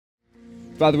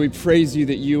Father, we praise you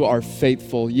that you are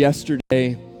faithful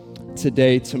yesterday,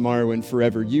 today, tomorrow, and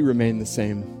forever. You remain the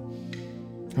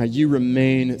same. You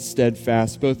remain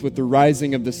steadfast, both with the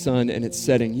rising of the sun and its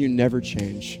setting. You never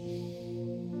change.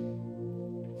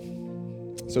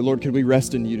 So, Lord, could we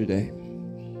rest in you today?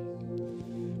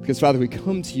 Because, Father, we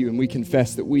come to you and we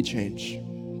confess that we change.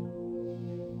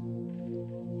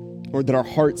 Lord, that our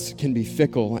hearts can be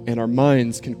fickle and our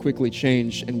minds can quickly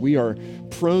change, and we are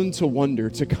prone to wander,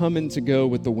 to come and to go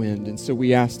with the wind. And so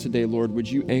we ask today, Lord, would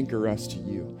you anchor us to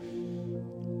you?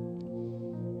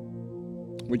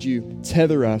 Would you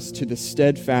tether us to the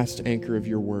steadfast anchor of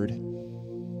your word?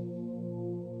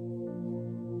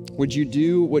 Would you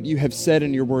do what you have said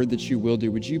in your word that you will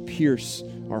do? Would you pierce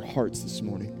our hearts this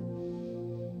morning?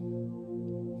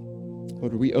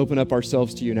 Lord, would we open up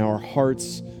ourselves to you now, our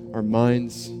hearts, our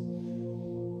minds,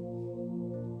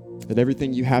 that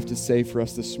everything you have to say for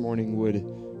us this morning would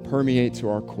permeate to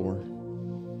our core.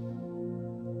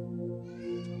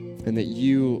 And that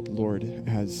you, Lord,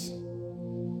 as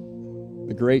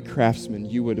the great craftsman,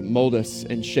 you would mold us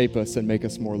and shape us and make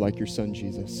us more like your Son,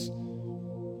 Jesus.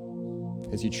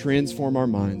 As you transform our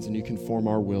minds and you conform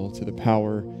our will to the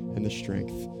power and the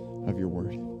strength of your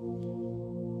word.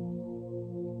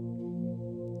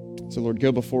 So, Lord,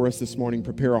 go before us this morning.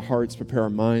 Prepare our hearts, prepare our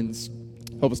minds.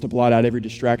 Help us to blot out every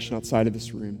distraction outside of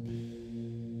this room.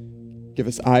 Give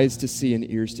us eyes to see and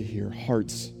ears to hear,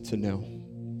 hearts to know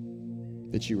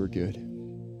that you are good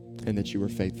and that you are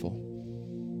faithful.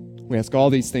 We ask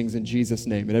all these things in Jesus'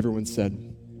 name. And everyone said,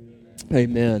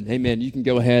 amen. Amen. You can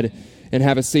go ahead and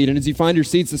have a seat. And as you find your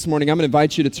seats this morning, I'm going to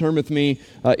invite you to turn with me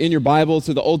in your Bibles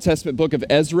to the Old Testament book of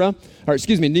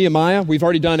Nehemiah. We've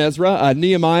already done Ezra.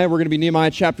 Nehemiah, we're going to be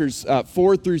Nehemiah chapters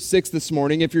 4 through 6 this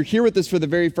morning. If you're here with us for the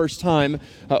very first time,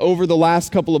 over the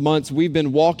last couple of months, we've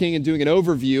been walking and doing an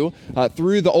overview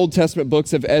through the Old Testament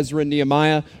books of Ezra and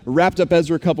Nehemiah. Wrapped up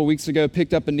Ezra a couple weeks ago,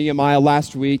 picked up in Nehemiah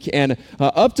last week. And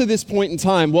up to this point in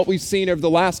time, what we've seen over the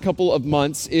last couple of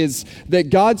months is that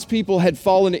God's people had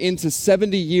fallen into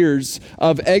 70 years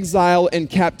of exile and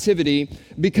captivity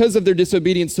because of their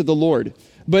disobedience to the Lord.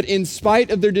 But in spite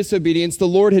of their disobedience, the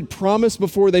Lord had promised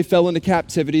before they fell into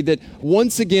captivity that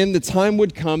once again the time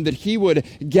would come that he would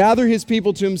gather his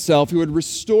people to himself, he would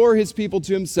restore his people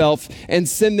to himself, and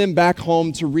send them back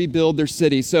home to rebuild their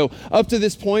city. So up to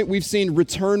this point, we've seen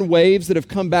return waves that have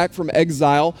come back from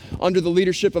exile under the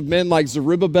leadership of men like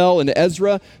Zerubbabel and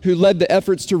Ezra, who led the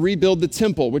efforts to rebuild the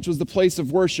temple, which was the place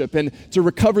of worship, and to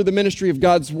recover the ministry of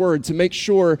God's word, to make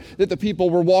sure that the people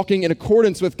were walking in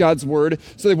accordance with God's word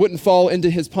so they wouldn't fall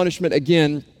into his punishment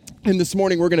again. And this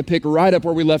morning, we're going to pick right up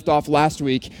where we left off last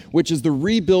week, which is the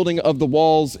rebuilding of the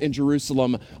walls in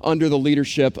Jerusalem under the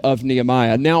leadership of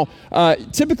Nehemiah. Now,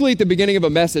 typically at the beginning of a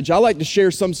message, I like to share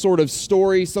some sort of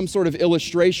story, some sort of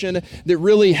illustration that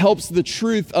really helps the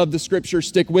truth of the scripture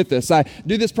stick with us. I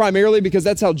do this primarily because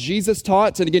that's how Jesus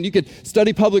taught. And again, you could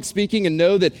study public speaking and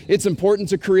know that it's important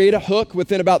to create a hook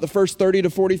within about the first 30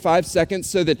 to 45 seconds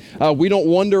so that we don't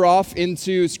wander off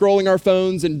into scrolling our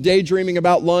phones and daydreaming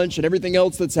about lunch and everything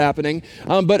else that's happening.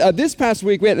 But this past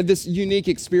week, we had this unique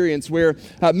experience where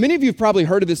many of you have probably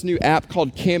heard of this new app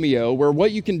called Cameo, where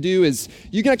what you can do is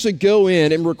you can actually go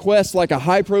in and request like a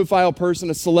high-profile person,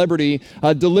 a celebrity,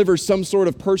 deliver some sort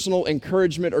of personal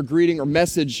encouragement or greeting or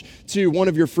message to one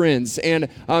of your friends. And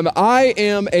I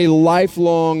am a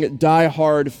lifelong,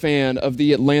 diehard fan of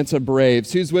the Atlanta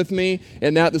Braves. Who's with me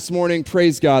in that this morning?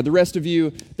 Praise God. The rest of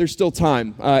you, there's still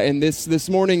time. And this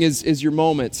morning is your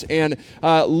moment. And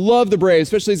love the Braves,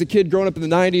 especially as a kid growing up in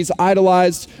the 90s,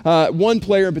 idolized one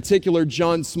player in particular,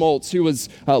 John Smoltz, who was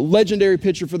a legendary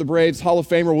pitcher for the Braves, Hall of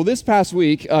Famer. Well, this past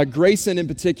week, Grayson in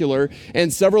particular,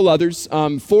 and several others,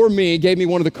 for me, gave me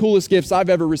one of the coolest gifts I've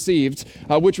ever received,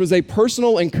 which was a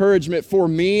personal encouragement for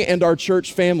me and our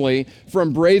church family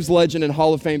from Braves legend and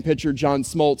Hall of Fame pitcher John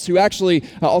Smoltz, who actually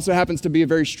also happens to be a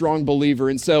very strong believer.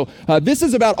 And so this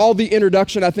is about all the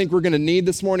introduction I think we're going to need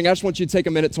this morning. I just want you to take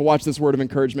a minute to watch this word of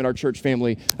encouragement our church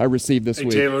family received this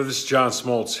week. Taylor, this is John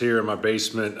Smoltz here in my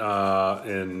basement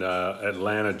in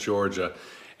Atlanta, Georgia.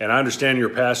 And I understand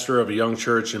you're a pastor of a young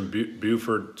church in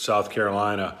Beaufort, South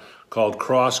Carolina called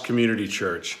Cross Community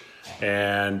Church.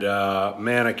 And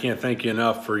man, I can't thank you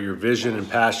enough for your vision and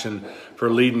passion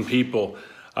for leading people.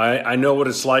 I know what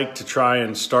it's like to try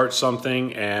and start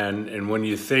something, and when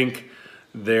you think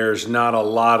there's not a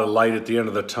lot of light at the end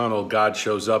of the tunnel, God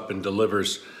shows up and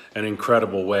delivers an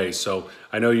incredible way. So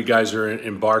I know you guys are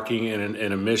embarking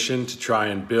in a mission to try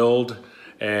and build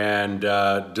and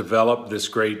develop this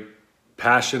great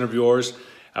passion of yours.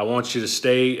 I want you to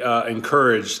stay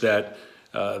encouraged that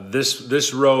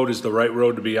this road is the right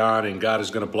road to be on, and God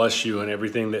is going to bless you in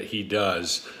everything that he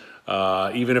does.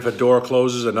 Even if a door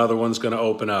closes, another one's going to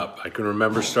open up. I can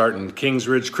remember starting Kings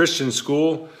Ridge Christian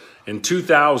School in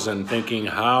 2000 thinking,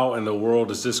 how in the world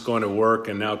is this going to work?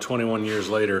 And now 21 years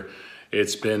later,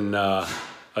 it's been a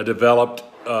developed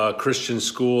Christian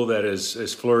school that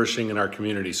is flourishing in our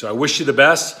community. So I wish you the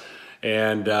best,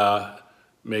 and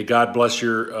may God bless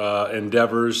your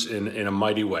endeavors in a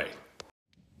mighty way.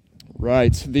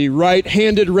 Right. The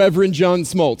right-handed Reverend John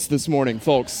Smoltz this morning,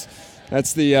 folks.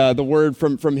 That's the word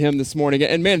from him this morning.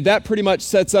 And man, that pretty much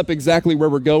sets up exactly where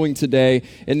we're going today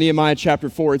in Nehemiah chapter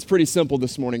 4. It's pretty simple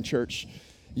this morning, church.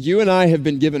 You and I have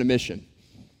been given a mission.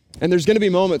 And there's going to be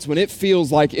moments when it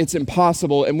feels like it's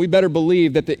impossible, and we better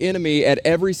believe that the enemy at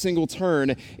every single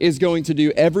turn is going to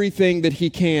do everything that he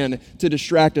can to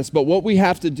distract us. But what we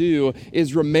have to do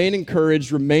is remain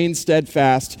encouraged, remain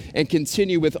steadfast, and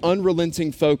continue with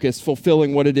unrelenting focus,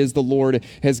 fulfilling what it is the Lord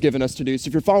has given us to do. So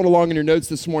if you're following along in your notes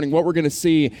this morning, what we're going to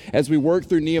see as we work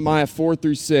through Nehemiah 4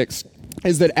 through 6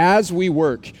 is that as we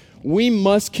work, we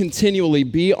must continually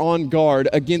be on guard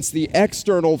against the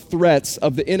external threats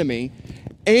of the enemy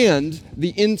and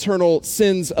the internal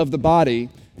sins of the body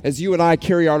as you and I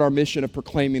carry out our mission of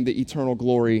proclaiming the eternal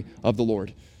glory of the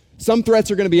Lord. Some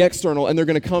threats are going to be external and they're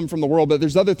going to come from the world, but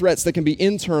there's other threats that can be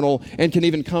internal and can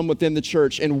even come within the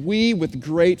church. And we, with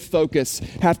great focus,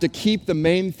 have to keep the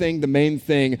main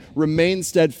thing, remain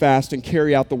steadfast, and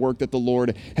carry out the work that the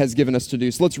Lord has given us to do.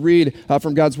 So let's read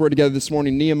from God's Word together this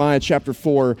morning, Nehemiah chapter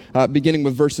 4, beginning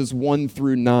with verses 1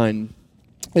 through 9.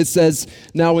 It says,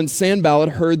 "Now when Sanballat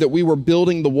heard that we were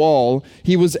building the wall,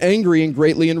 he was angry and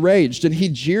greatly enraged, and he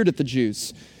jeered at the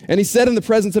Jews. And he said in the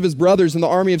presence of his brothers in the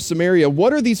army of Samaria,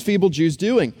 'What are these feeble Jews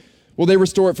doing? Will they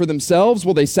restore it for themselves?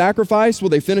 Will they sacrifice? Will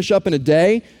they finish up in a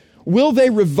day? Will they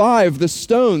revive the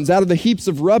stones out of the heaps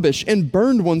of rubbish, and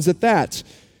burned ones at that?'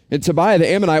 And Tobiah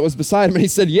the Ammonite was beside him, and he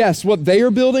said, 'Yes, what they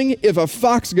are building, if a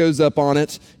fox goes up on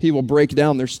it, he will break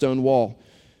down their stone wall.'"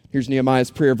 Here's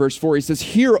Nehemiah's prayer, verse 4. He says,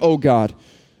 "Hear, O God,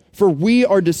 for we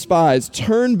are despised.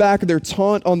 Turn back their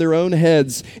taunt on their own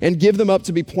heads and give them up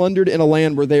to be plundered in a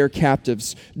land where they are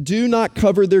captives. Do not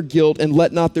cover their guilt, and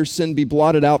let not their sin be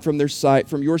blotted out from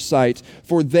your sight,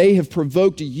 for they have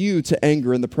provoked you to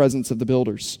anger in the presence of the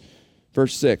builders."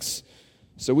 Verse 6,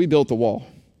 "So we built the wall.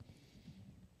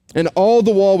 And all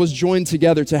the wall was joined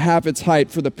together to half its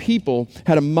height, for the people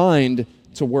had a mind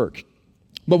to work.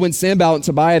 But when Sanballat and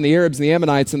Tobiah and the Arabs and the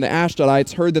Ammonites and the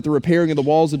Ashdodites heard that the repairing of the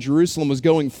walls of Jerusalem was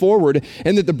going forward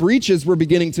and that the breaches were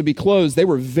beginning to be closed, they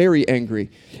were very angry.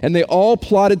 And they all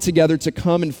plotted together to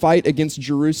come and fight against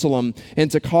Jerusalem and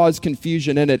to cause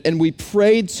confusion in it. And we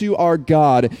prayed to our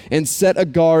God and set a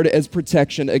guard as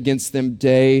protection against them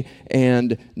day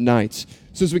and night."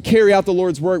 So as we carry out the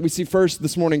Lord's work, we see first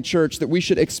this morning, church, that we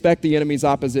should expect the enemy's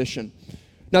opposition.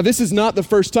 Now, this is not the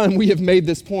first time we have made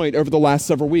this point over the last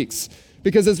several weeks.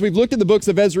 Because as we've looked at the books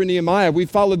of Ezra and Nehemiah, we've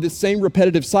followed this same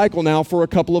repetitive cycle now for a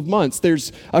couple of months.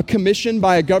 There's a commission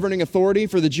by a governing authority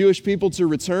for the Jewish people to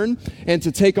return and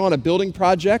to take on a building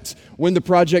project. When the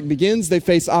project begins, they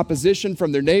face opposition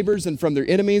from their neighbors and from their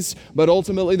enemies, but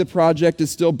ultimately the project is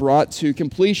still brought to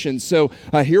completion. So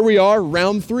here we are,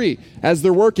 round 3. As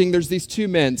they're working, there's these two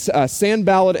men,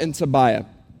 Sanballat and Tobiah.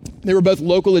 They were both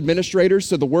local administrators,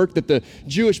 so the work that the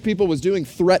Jewish people was doing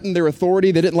threatened their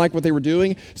authority. They didn't like what they were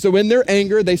doing. So in their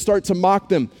anger, they start to mock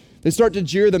them. They start to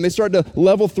jeer them. They start to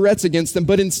level threats against them.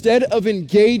 But instead of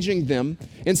engaging them,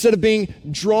 instead of being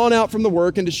drawn out from the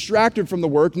work and distracted from the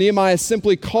work, Nehemiah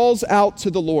simply calls out to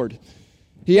the Lord.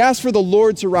 He asks for the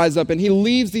Lord to rise up, and he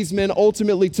leaves these men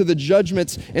ultimately to the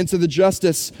judgment and to the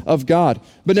justice of God.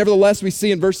 But nevertheless, we see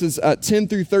in verses 10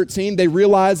 through 13, they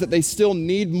realize that they still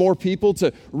need more people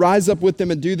to rise up with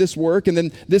them and do this work. And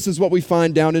then this is what we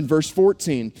find down in verse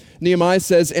 14. Nehemiah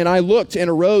says, "And I looked and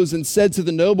arose and said to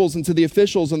the nobles and to the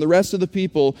officials and the rest of the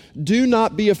people, 'Do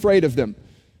not be afraid of them.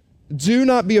 Do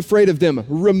not be afraid of them.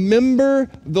 Remember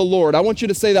the Lord.'" I want you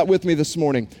to say that with me this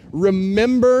morning.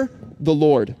 Remember the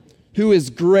Lord, who is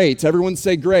great. Everyone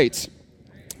say great.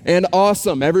 And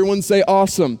awesome. Everyone say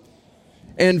awesome.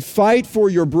 "And fight for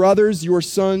your brothers, your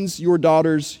sons, your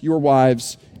daughters, your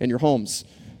wives, and your homes."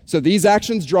 So these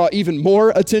actions draw even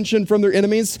more attention from their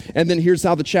enemies. And then here's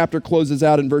how the chapter closes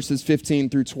out in verses 15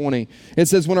 through 20. It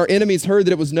says, "When our enemies heard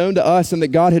that it was known to us and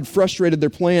that God had frustrated their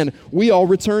plan, we all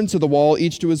returned to the wall,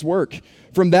 each to his work.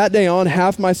 From that day on,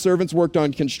 half my servants worked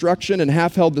on construction and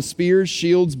half held the spears,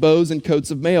 shields, bows, and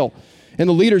coats of mail. And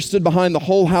the leaders stood behind the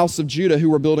whole house of Judah who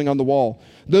were building on the wall.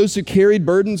 Those who carried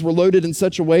burdens were loaded in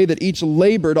such a way that each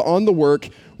labored on the work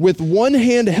with one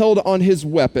hand held on his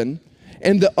weapon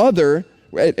and the other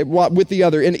with the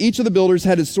other, and each of the builders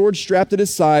had his sword strapped at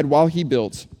his side while he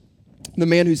built. The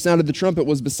man who sounded the trumpet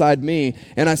was beside me,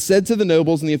 and I said to the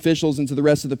nobles and the officials and to the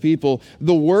rest of the people,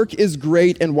 the work is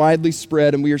great and widely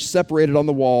spread, and we are separated on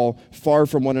the wall, far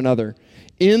from one another.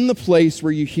 In the place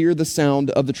where you hear the sound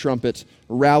of the trumpet,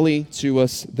 rally to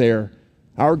us there.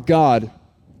 Our God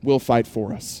will fight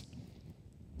for us.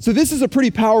 So this is a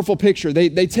pretty powerful picture.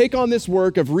 They take on this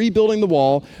work of rebuilding the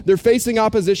wall. They're facing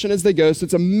opposition as they go. So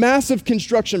it's a massive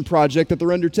construction project that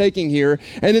they're undertaking here.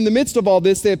 And in the midst of all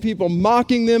this, they have people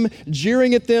mocking them,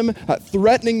 jeering at them,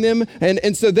 threatening them.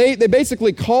 And so they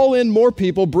basically call in more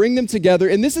people, bring them together.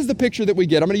 And this is the picture that we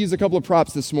get. I'm going to use a couple of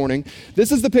props this morning.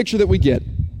 This is the picture that we get.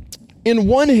 In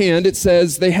one hand, it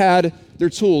says they had their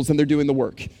tools and they're doing the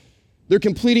work. They're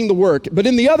completing the work. But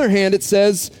in the other hand, it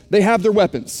says they have their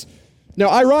weapons. Now,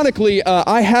 ironically,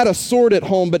 I had a sword at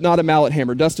home, but not a mallet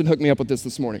hammer. Dustin hooked me up with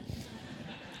this morning.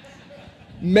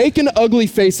 Make an ugly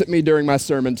face at me during my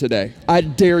sermon today. I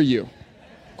dare you.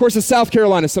 Of course, in South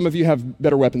Carolina, some of you have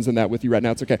better weapons than that with you right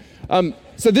now. It's okay.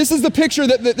 So this is the picture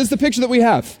that we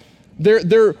have.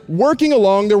 They're working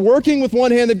along. They're working with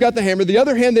one hand. They've got the hammer. The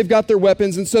other hand, they've got their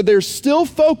weapons. And so they're still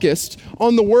focused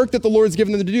on the work that the Lord's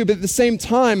given them to do. But at the same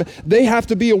time, they have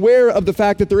to be aware of the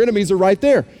fact that their enemies are right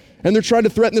there. And they're trying to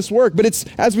threaten this work. But it's,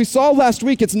 as we saw last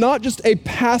week, it's not just a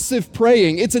passive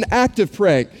praying. It's an active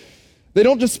praying. They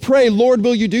don't just pray, Lord,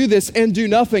 will you do this, and do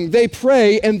nothing. They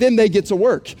pray, and then they get to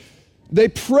work. They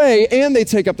pray, and they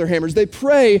take up their hammers. They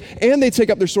pray, and they take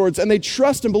up their swords. And they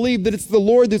trust and believe that it's the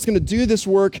Lord that's going to do this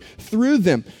work through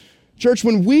them. Church,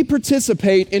 when we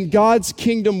participate in God's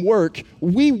kingdom work,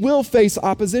 we will face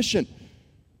opposition.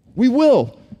 We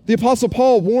will. The Apostle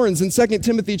Paul warns in 2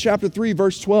 Timothy chapter 3,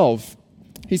 verse 12.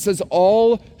 He says,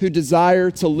 all who desire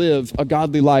to live a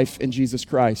godly life in Jesus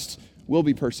Christ will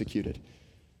be persecuted.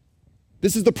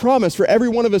 This is the promise for every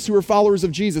one of us who are followers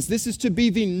of Jesus. This is to be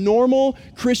the normal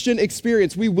Christian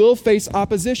experience. We will face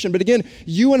opposition. But again,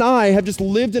 you and I have just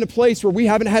lived in a place where we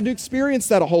haven't had to experience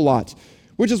that a whole lot,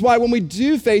 which is why when we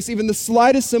do face even the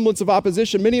slightest semblance of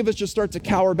opposition, many of us just start to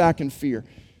cower back in fear.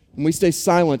 And we stay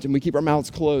silent and we keep our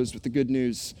mouths closed with the good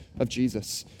news of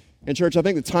Jesus. And church, I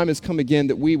think the time has come again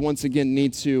that we once again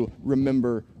need to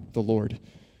remember the Lord.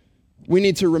 We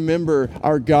need to remember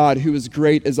our God who is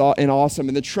great and awesome,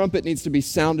 and the trumpet needs to be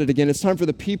sounded again. It's time for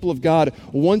the people of God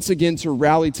once again to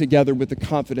rally together with the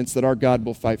confidence that our God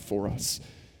will fight for us.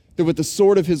 That with the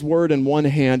sword of his word in one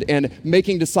hand and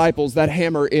making disciples, that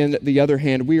hammer in the other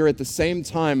hand, we are at the same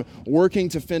time working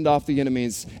to fend off the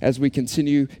enemies as we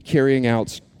continue carrying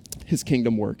out his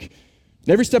kingdom work. And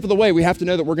every step of the way, we have to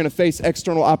know that we're going to face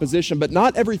external opposition, but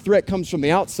not every threat comes from the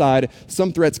outside.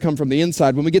 Some threats come from the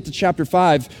inside. When we get to chapter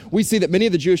 5, we see that many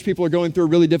of the Jewish people are going through a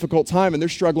really difficult time, and they're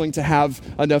struggling to have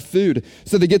enough food.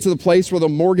 So they get to the place where they'll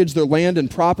mortgage their land and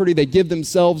property. They give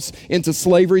themselves into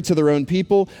slavery to their own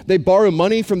people. They borrow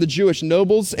money from the Jewish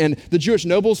nobles, and the Jewish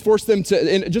nobles force them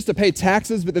just to pay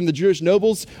taxes, but then the Jewish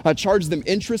nobles charge them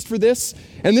interest for this.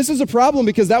 And this is a problem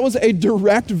because that was a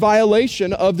direct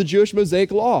violation of the Jewish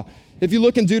Mosaic law. If you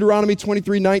look in Deuteronomy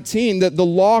 23:19, that the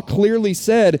law clearly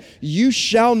said, you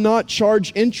shall not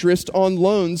charge interest on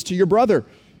loans to your brother.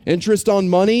 Interest on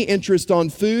money, interest on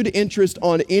food, interest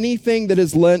on anything that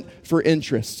is lent for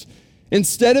interest.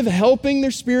 Instead of helping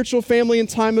their spiritual family in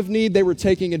time of need, they were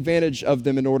taking advantage of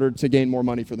them in order to gain more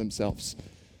money for themselves.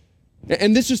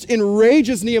 And this just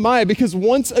enrages Nehemiah because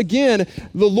once again,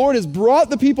 the Lord has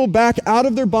brought the people back out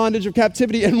of their bondage of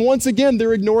captivity, and once again,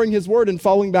 they're ignoring his word and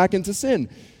falling back into sin.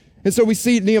 And so we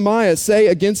see Nehemiah say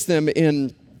against them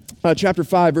in chapter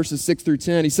 5, verses 6 through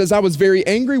 10. He says, I was very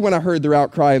angry when I heard their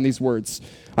outcry in these words.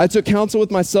 I took counsel with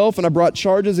myself, and I brought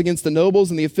charges against the nobles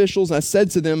and the officials, and I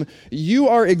said to them, you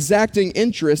are exacting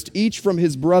interest, each from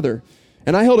his brother.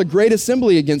 And I held a great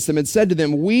assembly against them and said to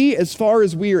them, we, as far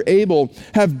as we are able,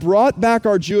 have brought back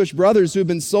our Jewish brothers who have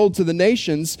been sold to the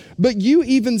nations, but you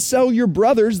even sell your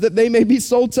brothers that they may be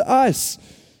sold to us.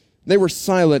 They were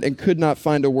silent and could not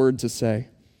find a word to say.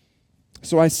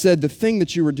 So I said, the thing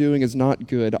that you are doing is not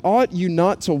good. Ought you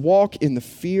not to walk in the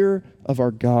fear of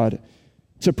our God,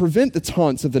 to prevent the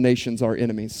taunts of the nations, our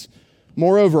enemies?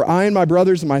 Moreover, I and my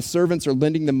brothers and my servants are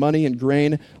lending them money and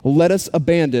grain. Let us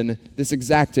abandon this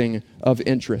exacting of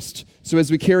interest. So as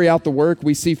we carry out the work,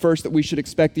 we see first that we should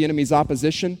expect the enemy's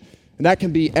opposition, and that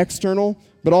can be external,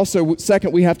 but also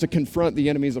second, we have to confront the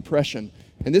enemy's oppression,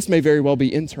 and this may very well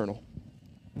be internal.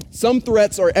 Some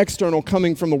threats are external,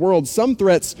 coming from the world. Some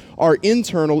threats are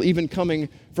internal, even coming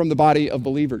from the body of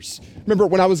believers. Remember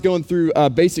when I was going through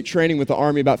basic training with the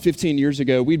Army about 15 years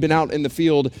ago, we'd been out in the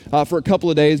field for a couple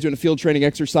of days doing a field training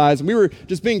exercise, and we were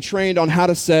just being trained on how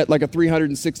to set like a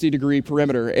 360-degree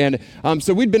perimeter. And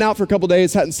so we'd been out for a couple of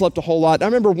days, hadn't slept a whole lot. I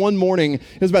remember one morning,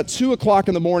 it was about 2 o'clock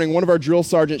in the morning, one of our drill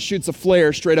sergeants shoots a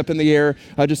flare straight up in the air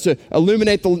just to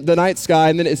illuminate the night sky.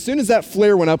 And then as soon as that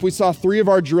flare went up, we saw 3 of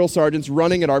our drill sergeants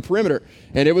running at our perimeter.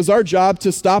 And it was our job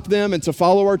to stop them and to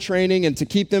follow our training and to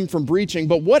keep them from breaching.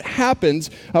 But what happened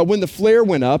when the flare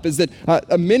went up is that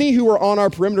many who were on our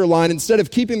perimeter line, instead of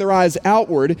keeping their eyes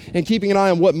outward and keeping an eye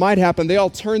on what might happen, they all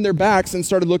turned their backs and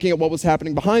started looking at what was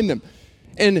happening behind them.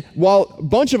 And while a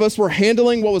bunch of us were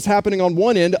handling what was happening on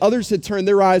one end, others had turned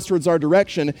their eyes towards our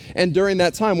direction. And during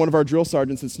that time, one of our drill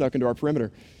sergeants had snuck into our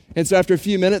perimeter. And so after a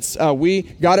few minutes, we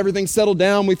got everything settled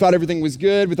down. We thought everything was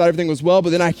good. We thought everything was well.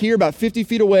 But then I hear about 50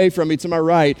 feet away from me to my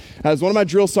right, as one of my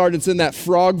drill sergeants in that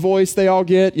frog voice they all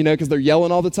get, because they're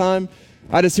yelling all the time.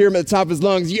 I just hear him at the top of his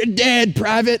lungs, "You're dead,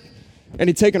 private." And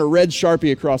he'd taken a red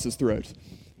Sharpie across his throat.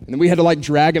 And then we had to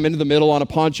drag him into the middle on a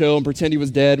poncho and pretend he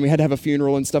was dead. And we had to have a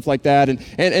funeral and stuff like that.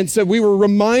 And so we were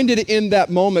reminded in that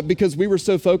moment, because we were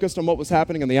so focused on what was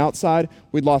happening on the outside,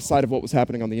 we'd lost sight of what was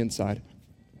happening on the inside.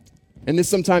 And this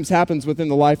sometimes happens within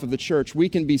the life of the church. We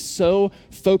can be so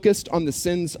focused on the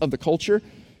sins of the culture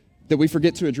that we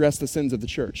forget to address the sins of the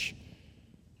church.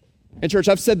 And church,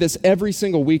 I've said this every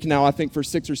single week now, I think for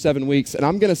 6 or 7 weeks, and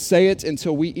I'm going to say it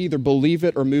until we either believe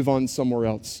it or move on somewhere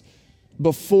else.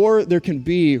 Before there can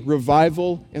be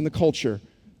revival in the culture,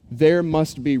 there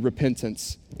must be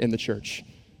repentance in the church.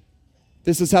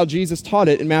 This is how Jesus taught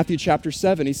it in Matthew chapter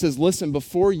 7. He says, listen,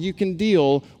 before you can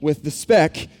deal with the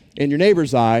speck in your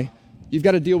neighbor's eye, you've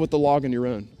got to deal with the log in your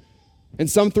own. And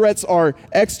some threats are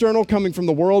external, coming from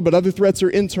the world, but other threats are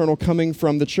internal, coming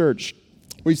from the church.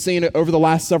 We've seen it over the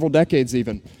last several decades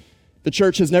even. The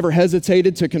church has never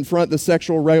hesitated to confront the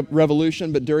sexual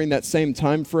revolution, but during that same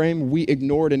time frame, we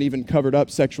ignored and even covered up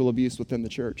sexual abuse within the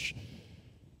church.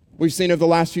 We've seen over the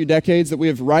last few decades that we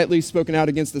have rightly spoken out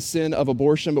against the sin of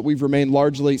abortion, but we've remained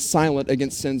largely silent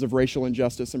against sins of racial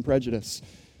injustice and prejudice.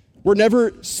 We're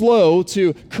never slow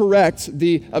to correct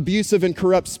the abusive and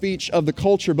corrupt speech of the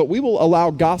culture, but we will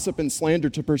allow gossip and slander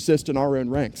to persist in our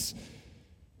own ranks.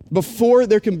 Before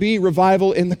there can be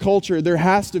revival in the culture, there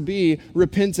has to be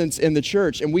repentance in the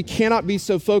church. And we cannot be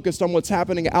so focused on what's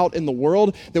happening out in the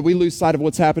world that we lose sight of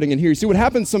what's happening in here. See, what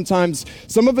happens sometimes,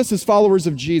 some of us as followers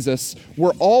of Jesus,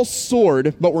 we're all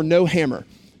sword, but we're no hammer.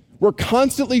 We're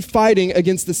constantly fighting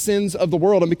against the sins of the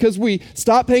world. And because we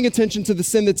stop paying attention to the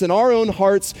sin that's in our own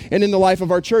hearts and in the life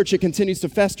of our church, it continues to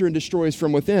fester and destroy us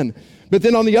from within. But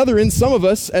then on the other end, some of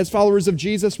us as followers of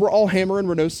Jesus, we're all hammer and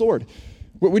we're no sword.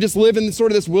 We just live in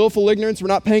sort of this willful ignorance. We're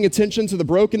not paying attention to the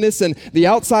brokenness and the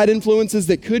outside influences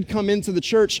that could come into the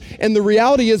church. And the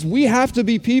reality is we have to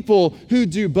be people who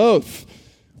do both.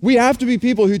 We have to be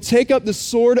people who take up the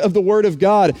sword of the Word of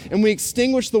God and we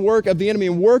extinguish the work of the enemy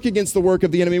and work against the work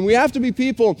of the enemy. And we have to be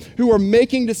people who are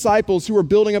making disciples, who are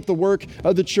building up the work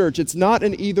of the church. It's not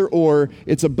an either or,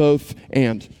 it's a both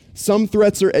and. Some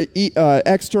threats are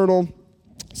external,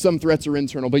 some threats are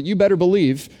internal, but you better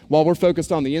believe, while we're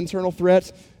focused on the internal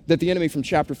threat, that the enemy from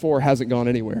chapter 4 hasn't gone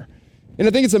anywhere. And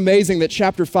I think it's amazing that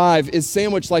chapter 5 is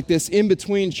sandwiched like this in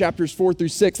between chapters 4 through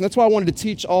 6. And that's why I wanted to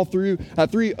teach all three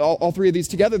of these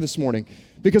together this morning,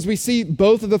 because we see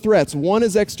both of the threats. One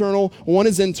is external, one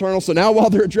is internal. So now while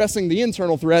they're addressing the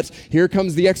internal threat, here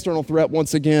comes the external threat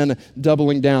once again,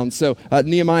 doubling down. So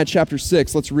Nehemiah chapter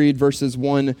 6, let's read verses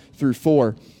 1 through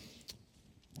 4.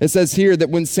 It says here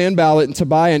that when Sanballat and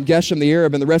Tobiah and Geshem the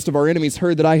Arab and the rest of our enemies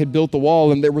heard that I had built the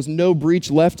wall and there was no breach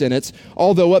left in it,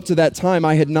 although up to that time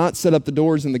I had not set up the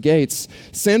doors and the gates,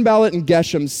 Sanballat and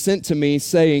Geshem sent to me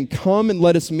saying, come and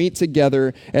let us meet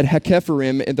together at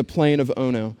Hakkephirim in the plain of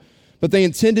Ono. But they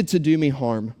intended to do me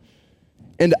harm.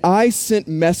 And I sent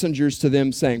messengers to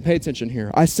them saying, pay attention here.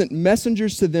 I sent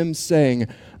messengers to them saying,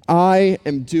 I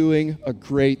am doing a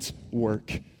great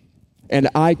work and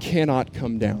I cannot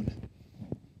come down.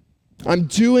 I'm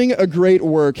doing a great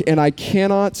work and I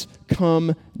cannot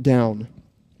come down.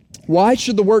 Why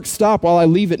should the work stop while I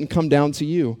leave it and come down to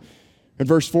you? In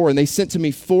verse 4, and they sent to me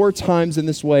 4 times in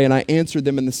this way and I answered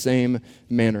them in the same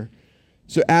manner.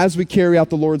 So as we carry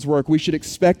out the Lord's work, we should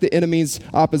expect the enemy's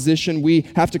opposition. We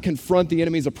have to confront the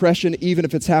enemy's oppression, even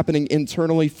if it's happening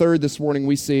internally. Third, this morning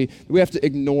we see we have to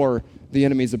ignore the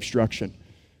enemy's obstruction.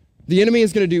 The enemy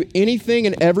is going to do anything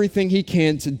and everything he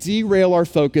can to derail our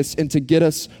focus and to get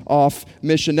us off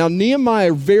mission. Now,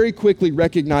 Nehemiah very quickly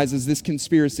recognizes this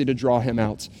conspiracy to draw him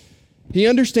out. He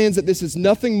understands that this is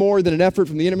nothing more than an effort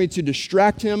from the enemy to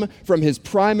distract him from his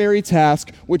primary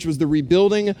task, which was the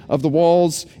rebuilding of the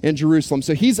walls in Jerusalem.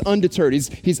 So he's undeterred.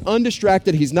 He's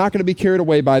undistracted. He's not going to be carried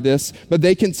away by this, but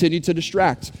they continue to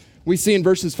distract. We see in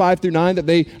verses 5 through 9 that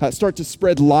they start to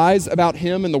spread lies about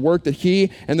him and the work that he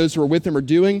and those who are with him are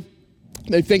doing.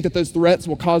 They think that those threats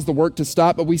will cause the work to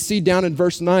stop, but we see down in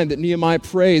verse 9 that Nehemiah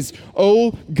prays,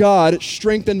 "Oh God,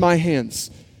 strengthen my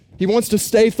hands." He wants to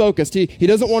stay focused. He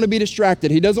doesn't want to be distracted.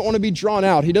 He doesn't want to be drawn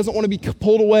out. He doesn't want to be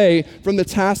pulled away from the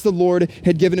task the Lord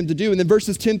had given him to do. And then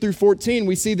verses 10 through 14,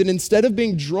 we see that instead of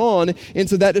being drawn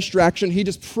into that distraction, he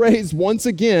just prays once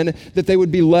again that they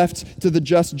would be left to the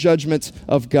just judgment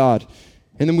of God.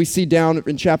 And then we see down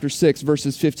in chapter 6,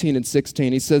 verses 15 and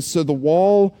 16, he says, "So the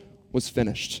wall was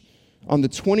finished on the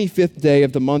 25th day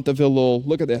of the month of Elul,"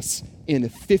 look at this, "in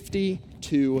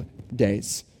 52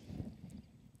 days.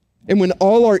 And when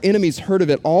all our enemies heard of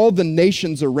it, all the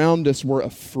nations around us were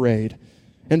afraid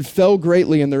and fell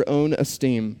greatly in their own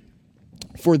esteem.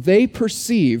 For they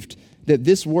perceived that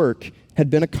this work had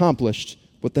been accomplished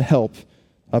with the help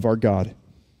of our God."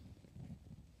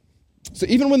 So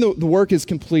even when the work is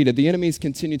completed, the enemies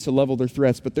continue to level their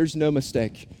threats, but there's no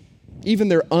mistake. Even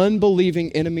their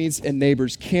unbelieving enemies and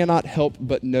neighbors cannot help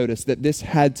but notice that this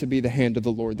had to be the hand of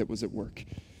the Lord that was at work.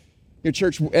 Your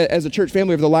church, as a church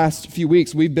family over the last few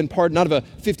weeks, we've been part not of a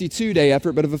 52-day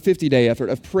effort, but of a 50-day effort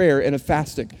of prayer and of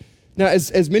fasting. Now,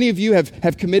 as many of you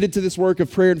have committed to this work of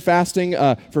prayer and fasting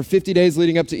for 50 days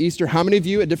leading up to Easter, how many of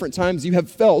you at different times you have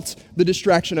felt the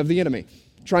distraction of the enemy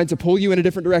trying to pull you in a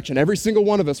different direction? Every single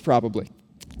one of us probably.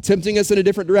 Tempting us in a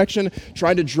different direction,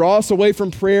 trying to draw us away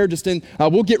from prayer.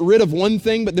 We'll get rid of one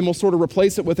thing, but then we'll sort of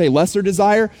replace it with a lesser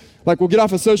desire. Like we'll get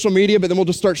off of social media, but then we'll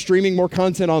just start streaming more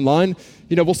content online.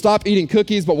 We'll stop eating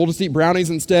cookies, but we'll just eat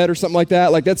brownies instead or something like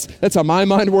that. Like that's how my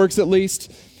mind works at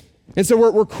least. And so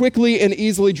we're quickly and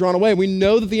easily drawn away. We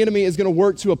know that the enemy is going to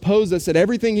work to oppose us at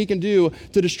everything he can do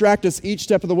to distract us each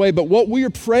step of the way. But what we are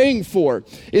praying for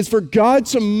is for God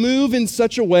to move in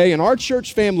such a way in our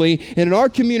church family and in our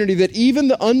community that even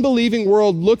the unbelieving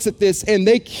world looks at this and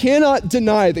they cannot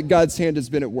deny that God's hand has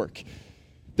been at work.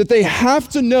 That they have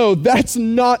to know that's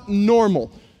not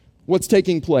normal, what's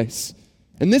taking place.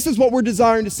 And this is what we're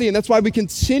desiring to see, and that's why we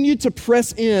continue to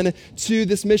press in to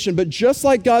this mission. But just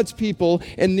like God's people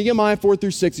in Nehemiah 4 through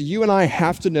 6, you and I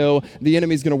have to know the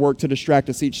enemy's going to work to distract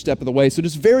us each step of the way. So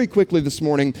just very quickly this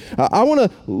morning, I want to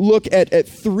look at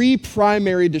three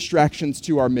primary distractions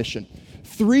to our mission.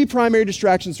 Three primary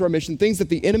distractions to our mission, things that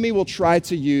the enemy will try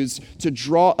to use to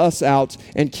draw us out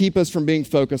and keep us from being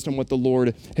focused on what the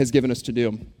Lord has given us to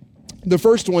do. The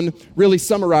first one really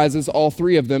summarizes all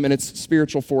three of them, and it's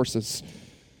spiritual forces.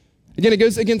 Again, it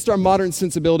goes against our modern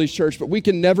sensibilities, church, but we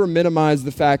can never minimize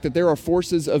the fact that there are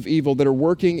forces of evil that are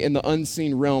working in the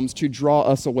unseen realms to draw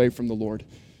us away from the Lord.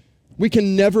 We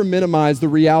can never minimize the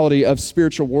reality of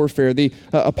spiritual warfare. The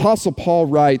Apostle Paul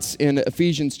writes in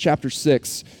Ephesians chapter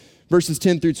 6, verses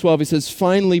 10 through 12, he says,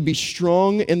 "Finally, be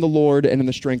strong in the Lord and in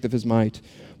the strength of his might.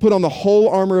 Put on the whole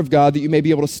armor of God that you may be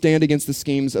able to stand against the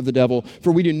schemes of the devil.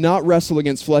 For we do not wrestle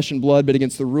against flesh and blood, but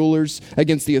against the rulers,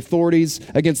 against the authorities,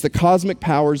 against the cosmic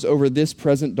powers over this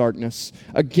present darkness,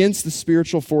 against the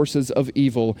spiritual forces of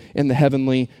evil in the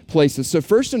heavenly places." So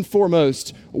first and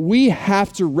foremost, we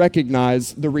have to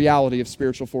recognize the reality of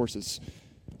spiritual forces.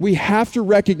 We have to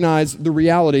recognize the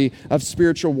reality of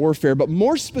spiritual warfare. But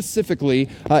more specifically,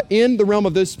 in the realm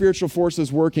of those spiritual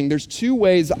forces working, there's two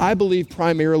ways I believe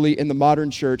primarily in the modern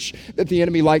church that the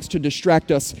enemy likes to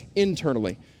distract us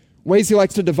internally. Ways he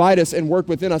likes to divide us and work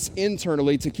within us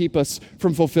internally to keep us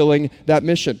from fulfilling that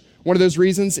mission. One of those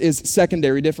reasons is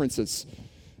secondary differences.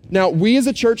 Now, we as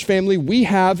a church family, we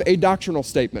have a doctrinal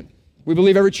statement. We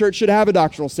believe every church should have a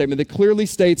doctrinal statement that clearly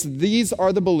states these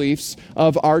are the beliefs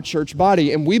of our church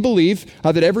body. And we believe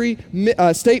that every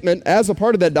statement as a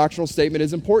part of that doctrinal statement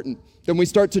is important. Then we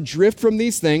start to drift from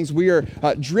these things. We are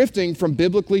drifting from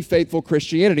biblically faithful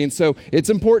Christianity. And so it's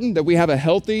important that we have a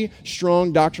healthy,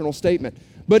 strong doctrinal statement.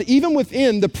 But even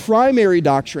within the primary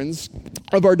doctrines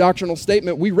of our doctrinal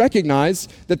statement, we recognize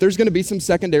that there's going to be some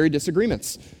secondary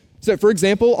disagreements. So, for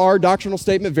example, our doctrinal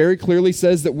statement very clearly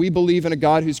says that we believe in a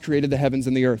God who's created the heavens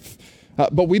and the earth.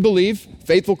 But we believe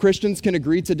faithful Christians can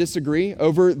agree to disagree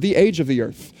over the age of the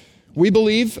earth. We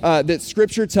believe that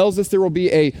Scripture tells us there will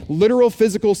be a literal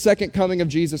physical second coming of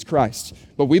Jesus Christ.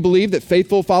 But we believe that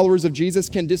faithful followers of Jesus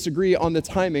can disagree on the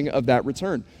timing of that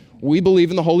return. We believe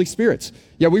in the Holy Spirit.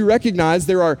 Yeah, we recognize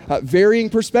there are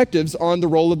varying perspectives on the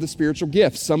role of the spiritual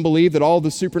gifts. Some believe that all the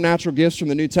supernatural gifts from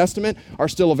the New Testament are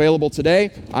still available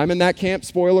today. I'm in that camp,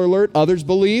 spoiler alert. Others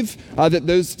believe that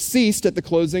those ceased at the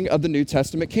closing of the New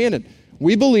Testament canon.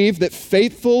 We believe that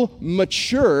faithful,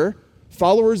 mature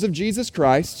followers of Jesus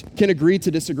Christ can agree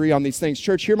to disagree on these things.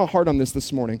 Church, hear my heart on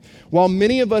this morning. While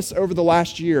many of us over the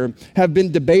last year have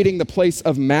been debating the place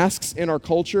of masks in our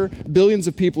culture, billions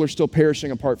of people are still perishing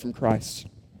apart from Christ.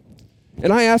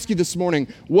 And I ask you this morning,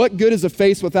 what good is a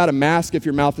face without a mask if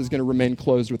your mouth is going to remain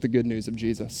closed with the good news of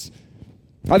Jesus?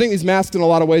 I think these masks in a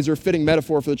lot of ways are a fitting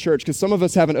metaphor for the church because some of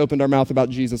us haven't opened our mouth about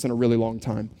Jesus in a really long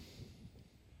time.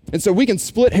 And so we can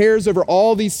split hairs over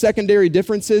all these secondary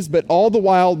differences, but all the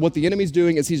while what the enemy's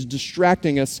doing is he's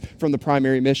distracting us from the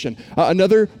primary mission.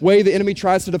 Another way the enemy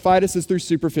tries to divide us is through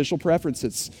superficial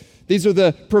preferences. These are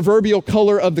the proverbial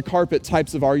color of the carpet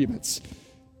types of arguments.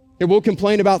 And we'll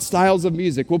complain about styles of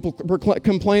music. We'll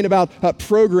complain about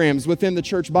programs within the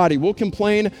church body. We'll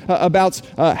complain about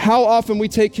how often we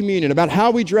take communion, about how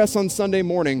we dress on Sunday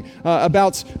morning,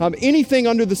 about anything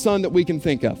under the sun that we can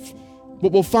think of.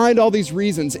 But we'll find all these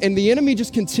reasons, and the enemy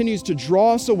just continues to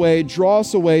draw us away,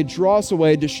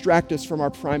 distract us from our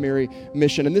primary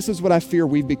mission. And this is what I fear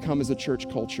we've become as a church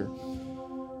culture.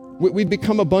 We've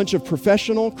become a bunch of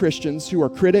professional Christians who are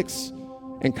critics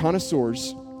and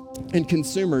connoisseurs and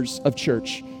consumers of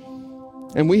church.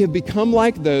 And we have become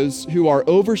like those who are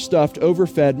overstuffed,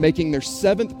 overfed, making their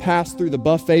seventh pass through the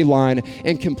buffet line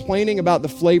and complaining about the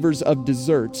flavors of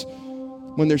dessert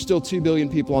when there's still 2 billion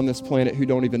people on this planet who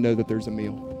don't even know that there's a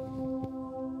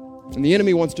meal. And the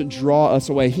enemy wants to draw us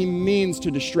away. He means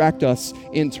to distract us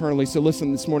internally. So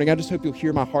listen, this morning, I just hope you'll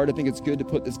hear my heart. I think it's good to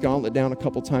put this gauntlet down a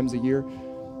couple times a year.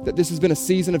 That this has been a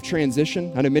season of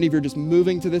transition. I know many of you are just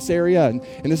moving to this area, and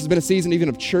this has been a season even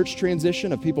of church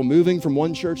transition, of people moving from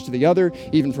one church to the other,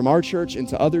 even from our church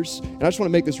into others. And I just want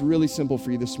to make this really simple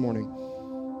for you this morning.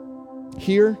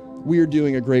 Here, we are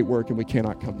doing a great work, and we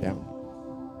cannot come down.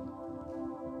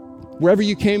 Wherever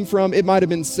you came from, it might have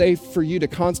been safe for you to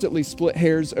constantly split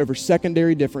hairs over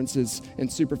secondary differences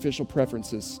and superficial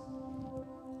preferences.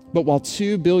 But while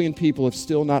 2 billion people have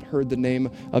still not heard the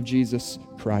name of Jesus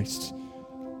Christ,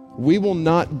 we will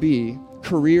not be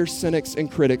career cynics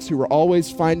and critics who are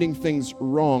always finding things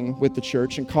wrong with the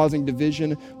church and causing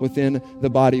division within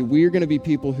the body. We are going to be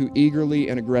people who eagerly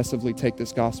and aggressively take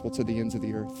this gospel to the ends of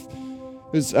the earth.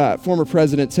 It was former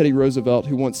President Teddy Roosevelt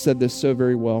who once said this so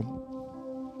very well.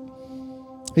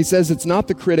 He says, it's not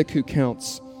the critic who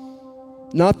counts,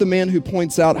 not the man who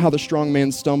points out how the strong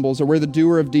man stumbles or where the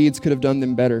doer of deeds could have done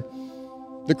them better.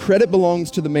 The credit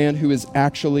belongs to the man who is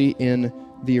actually in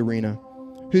the arena,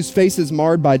 whose face is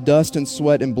marred by dust and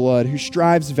sweat and blood, who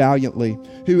strives valiantly,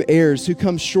 who errs, who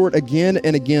comes short again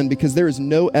and again because there is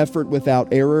no effort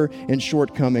without error and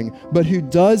shortcoming, but who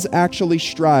does actually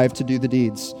strive to do the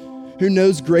deeds, who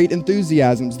knows great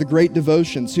enthusiasms, the great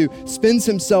devotions, who spends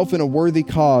himself in a worthy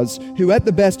cause, who at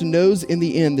the best knows in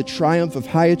the end the triumph of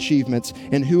high achievements,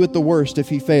 and who at the worst, if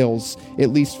he fails,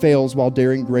 at least fails while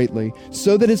daring greatly,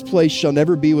 so that his place shall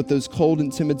never be with those cold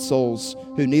and timid souls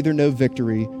who neither know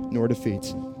victory nor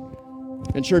defeat.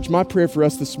 And church, my prayer for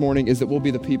us this morning is that we'll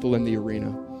be the people in the arena.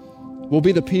 We'll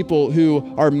be the people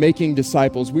who are making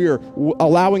disciples. We are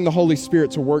allowing the Holy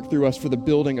Spirit to work through us for the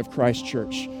building of Christ's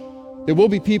church. That we'll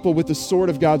be people with the sword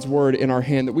of God's word in our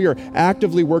hand, that we are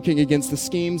actively working against the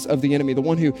schemes of the enemy, the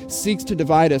one who seeks to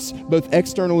divide us both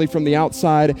externally from the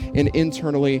outside and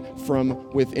internally from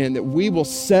within, that we will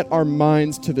set our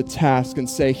minds to the task and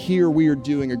say, here we are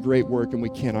doing a great work and we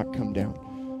cannot come down.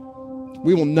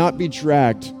 We will not be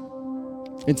dragged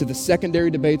into the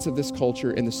secondary debates of this culture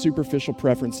and the superficial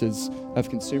preferences of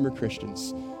consumer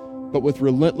Christians, but with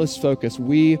relentless focus,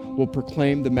 we will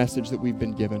proclaim the message that we've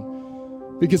been given.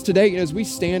 Because today, as we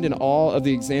stand in awe of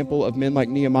the example of men like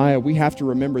Nehemiah, we have to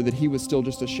remember that he was still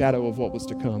just a shadow of what was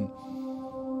to come.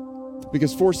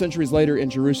 Because 4 centuries later in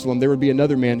Jerusalem, there would be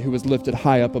another man who was lifted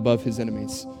high up above his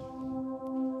enemies.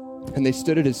 And they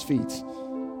stood at his feet,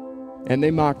 and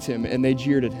they mocked him, and they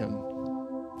jeered at him,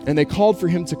 and they called for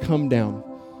him to come down.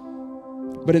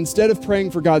 But instead of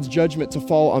praying for God's judgment to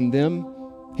fall on them,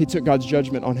 he took God's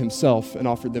judgment on himself and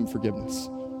offered them forgiveness.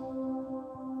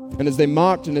 And as they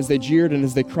mocked and as they jeered and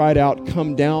as they cried out,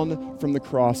 come down from the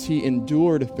cross, he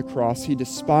endured the cross. He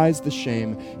despised the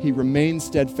shame. He remained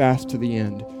steadfast to the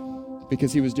end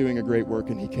because he was doing a great work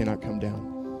and he cannot come down.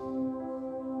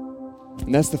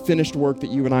 And that's the finished work that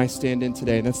you and I stand in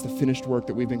today. And that's the finished work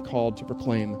that we've been called to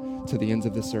proclaim to the ends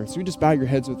of this earth. So you just bow your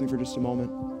heads with me for just a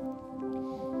moment.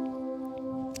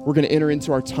 We're going to enter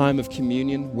into our time of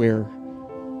communion where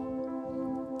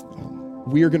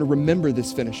we are going to remember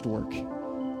this finished work.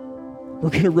 We're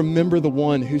going to remember the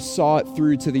one who saw it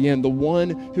through to the end, the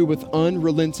one who with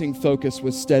unrelenting focus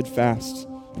was steadfast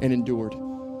and endured.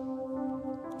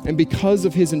 And because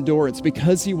of his endurance,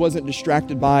 because he wasn't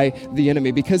distracted by the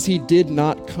enemy, because he did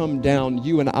not come down,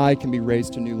 you and I can be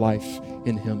raised to new life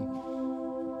in him.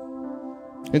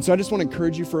 And so I just want to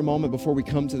encourage you for a moment before we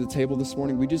come to the table this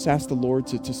morning. We just ask the Lord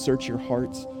to search your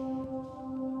heart.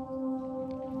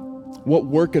 What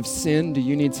work of sin do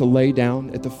you need to lay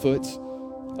down at the foot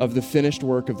of the finished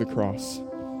work of the cross?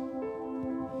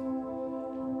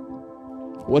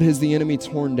 What has the enemy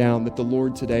torn down that the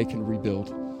Lord today can rebuild?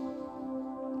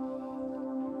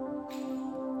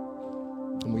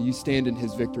 And will you stand in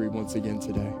his victory once again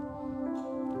today?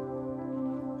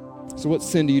 So what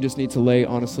sin do you just need to lay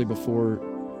honestly before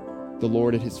the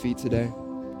Lord at his feet today?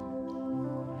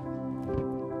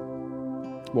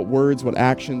 What words, what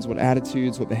actions, what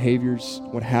attitudes, what behaviors,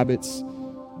 what habits,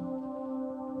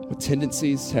 what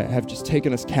tendencies have just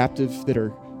taken us captive that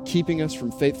are keeping us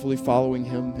from faithfully following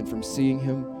him and from seeing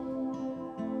him?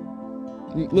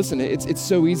 Listen, it's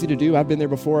so easy to do. I've been there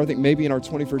before. I think maybe in our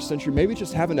 21st century, maybe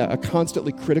just having a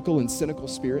constantly critical and cynical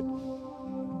spirit.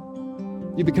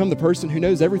 You become the person who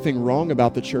knows everything wrong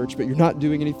about the church, but you're not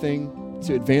doing anything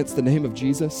to advance the name of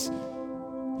Jesus.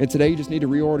 And today you just need to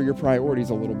reorder your priorities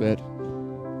a little bit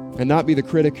and not be the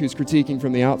critic who's critiquing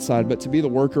from the outside, but to be the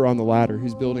worker on the ladder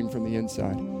who's building from the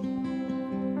inside.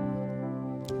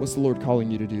 What's the Lord calling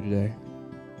you to do today?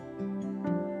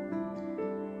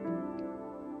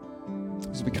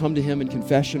 As we come to him in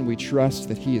confession, we trust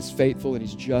that he is faithful and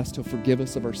he's just. He'll forgive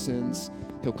us of our sins.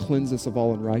 He'll cleanse us of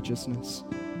all unrighteousness.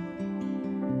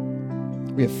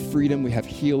 We have freedom, we have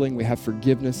healing, we have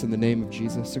forgiveness in the name of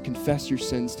Jesus. So confess your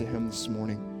sins to him this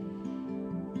morning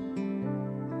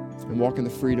and walk in the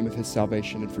freedom of his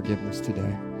salvation and forgiveness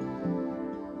today.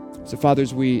 So, Father,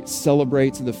 as we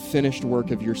celebrate the finished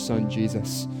work of your Son,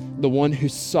 Jesus, the one who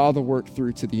saw the work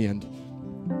through to the end,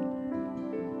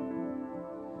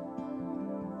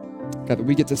 God, that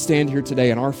we get to stand here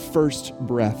today and our first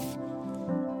breath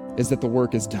is that the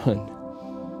work is done,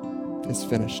 is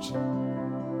finished.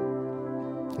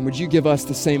 And would you give us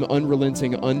the same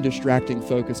unrelenting, undistracting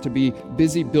focus to be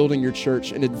busy building your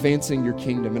church and advancing your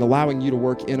kingdom and allowing you to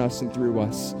work in us and through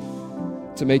us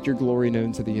to make your glory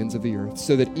known to the ends of the earth,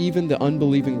 so that even the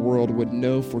unbelieving world would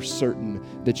know for certain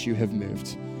that you have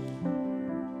moved.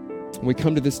 And we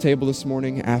come to this table this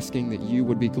morning asking that you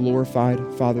would be glorified,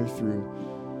 Father, through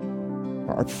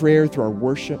our prayer, through our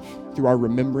worship, through our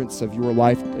remembrance of your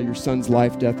life, your Son's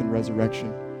life, death, and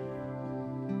resurrection.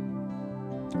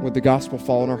 Would the gospel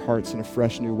fall in our hearts in a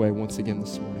fresh new way once again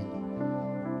this morning.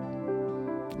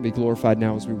 Be glorified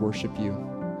now as we worship you.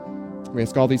 We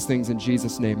ask all these things in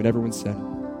Jesus' name, and everyone said,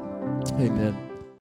 amen.